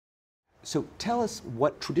So tell us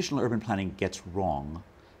what traditional urban planning gets wrong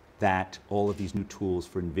that all of these new tools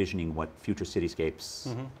for envisioning what future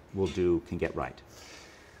cityscapes will do can get right.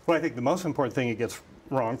 Well, I think the most important thing it gets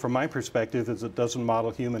wrong, from my perspective, is it doesn't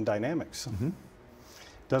model human dynamics.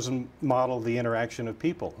 Doesn't model the interaction of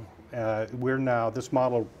people. This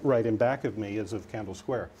model right in back of me is of Kendall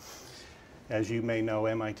Square. As you may know,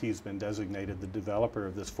 MIT has been designated the developer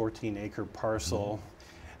of this 14-acre parcel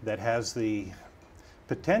that has the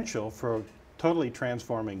potential for totally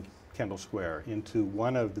transforming Kendall Square into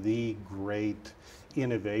one of the great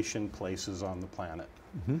innovation places on the planet.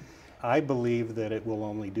 I believe that it will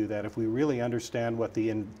only do that if we really understand what the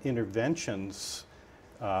interventions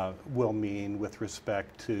will mean with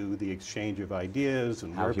respect to the exchange of ideas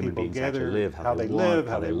and where people gather, live, how they live,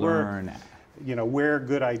 how they work, you know, where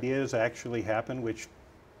good ideas actually happen, which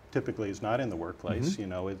typically is not in the workplace. You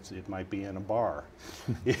know, it might be in a bar.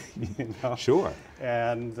 You know? Sure.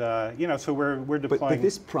 And you know, so we're deploying. But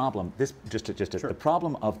this problem, the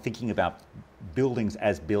problem of thinking about buildings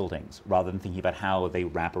as buildings rather than thinking about how they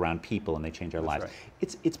wrap around people and they change our lives.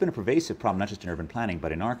 Right. It's been a pervasive problem, not just in urban planning,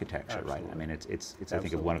 but in architecture, Absolutely. right? I mean, it's I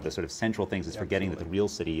think of one of the sort of central things is forgetting that the real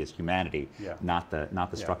city is humanity, not the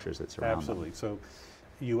structures that surround Absolutely. So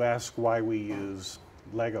you ask why we use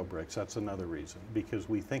Lego bricks. That's another reason, because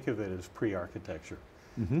we think of it as pre-architecture,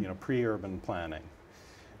 you know, pre-urban planning.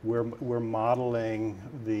 We're modeling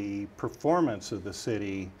the performance of the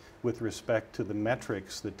city with respect to the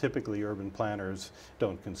metrics that typically urban planners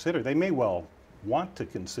don't consider. They may well want to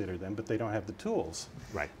consider them, but they don't have the tools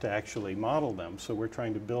to actually model them. So we're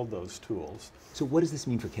trying to build those tools. So what does this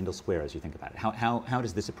mean for Kendall Square as you think about it? How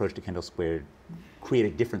does this approach to Kendall Square create a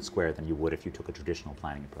different square than you would if you took a traditional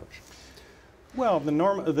planning approach? Well, the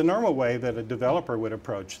normal way that a developer would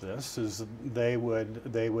approach this is they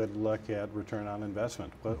would look at return on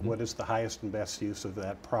investment. What is the highest and best use of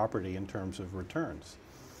that property in terms of returns?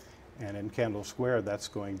 And in Kendall Square, that's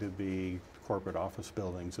going to be corporate office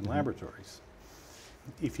buildings and laboratories.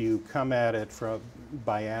 If you come at it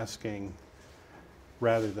by asking,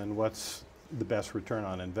 rather than what's the best return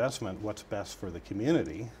on investment, what's best for the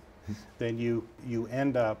community, then you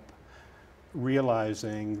end up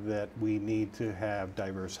realizing that we need to have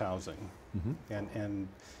diverse housing. And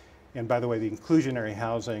by the way, the inclusionary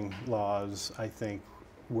housing laws, I think,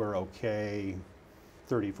 were okay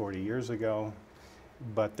 30, 40 years ago,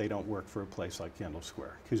 but they don't work for a place like Kendall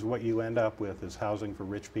Square. Because what you end up with is housing for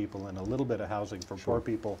rich people and a little bit of housing for poor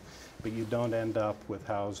people, but you don't end up with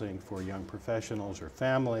housing for young professionals or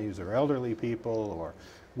families or elderly people or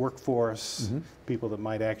workforce, people that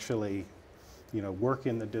might actually, you know, work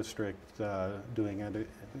in the district doing,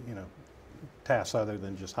 you know, tasks other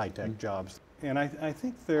than just high-tech jobs. And I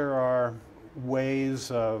think there are ways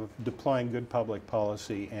of deploying good public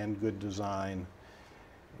policy and good design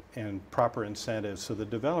and proper incentives so the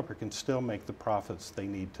developer can still make the profits they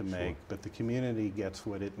need to make, but the community gets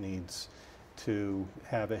what it needs to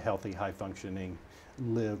have a healthy, high-functioning,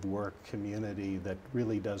 live-work community that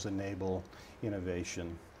really does enable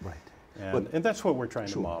innovation. Right. And that's what we're trying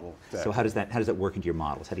to model. So how does that work into your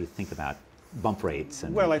models? How do you think about bump rates?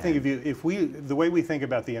 And, well, I think the way we think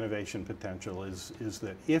about the innovation potential is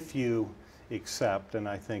that if you accept, and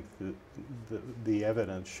I think the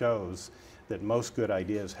evidence shows that most good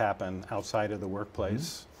ideas happen outside of the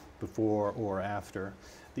workplace, before or after,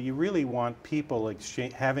 that you really want people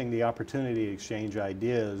having the opportunity to exchange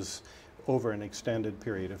ideas over an extended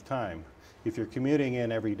period of time. If you're commuting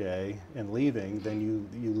in every day and leaving, then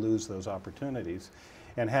you lose those opportunities.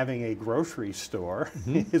 And having a grocery store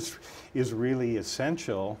is really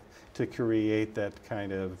essential to create that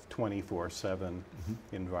kind of 24/7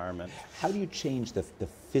 environment. How do you change the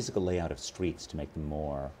physical layout of streets to make them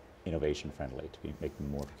more innovation friendly, make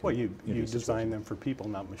them more Well, you design them for people,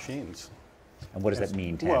 not machines. And what does that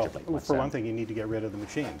mean tangibly? Well, for one thing, you need to get rid of the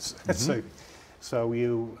machines.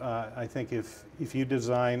 So I think if you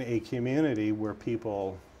design a community where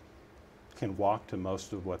people can walk to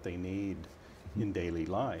most of what they need in daily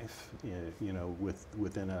life, you know,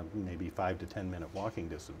 within a maybe 5 to 10 minute walking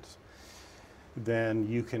distance, then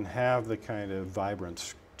you can have the kind of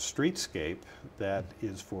vibrant streetscape that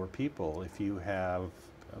is for people. If you have,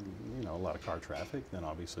 you know, a lot of car traffic, then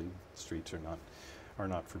obviously streets are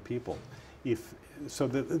not for people. So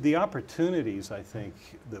the opportunities, I think,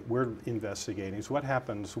 that we're investigating is what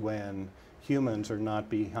happens when humans are not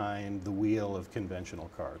behind the wheel of conventional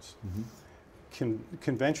cars.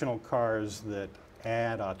 Conventional cars that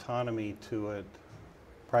add autonomy to it,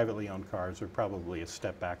 privately owned cars, are probably a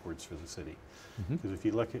step backwards for the city. Because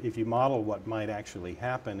if you model what might actually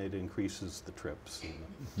happen, it increases the trips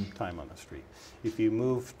and the time on the street. If you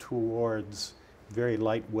move towards very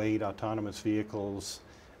lightweight autonomous vehicles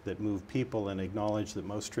that move people and acknowledge that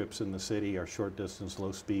most trips in the city are short distance,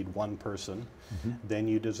 low speed, one person. Then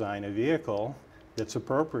you design a vehicle that's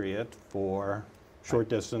appropriate for short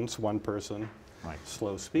distance, one person,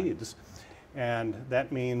 slow speeds. And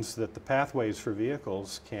that means that the pathways for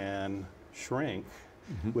vehicles can shrink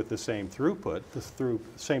with the same throughput,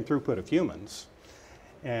 same throughput of humans.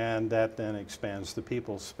 And that then expands the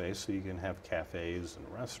people's space, so you can have cafes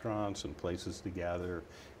and restaurants and places to gather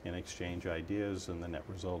and exchange ideas, and the net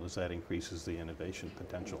result is that increases the innovation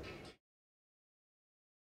potential.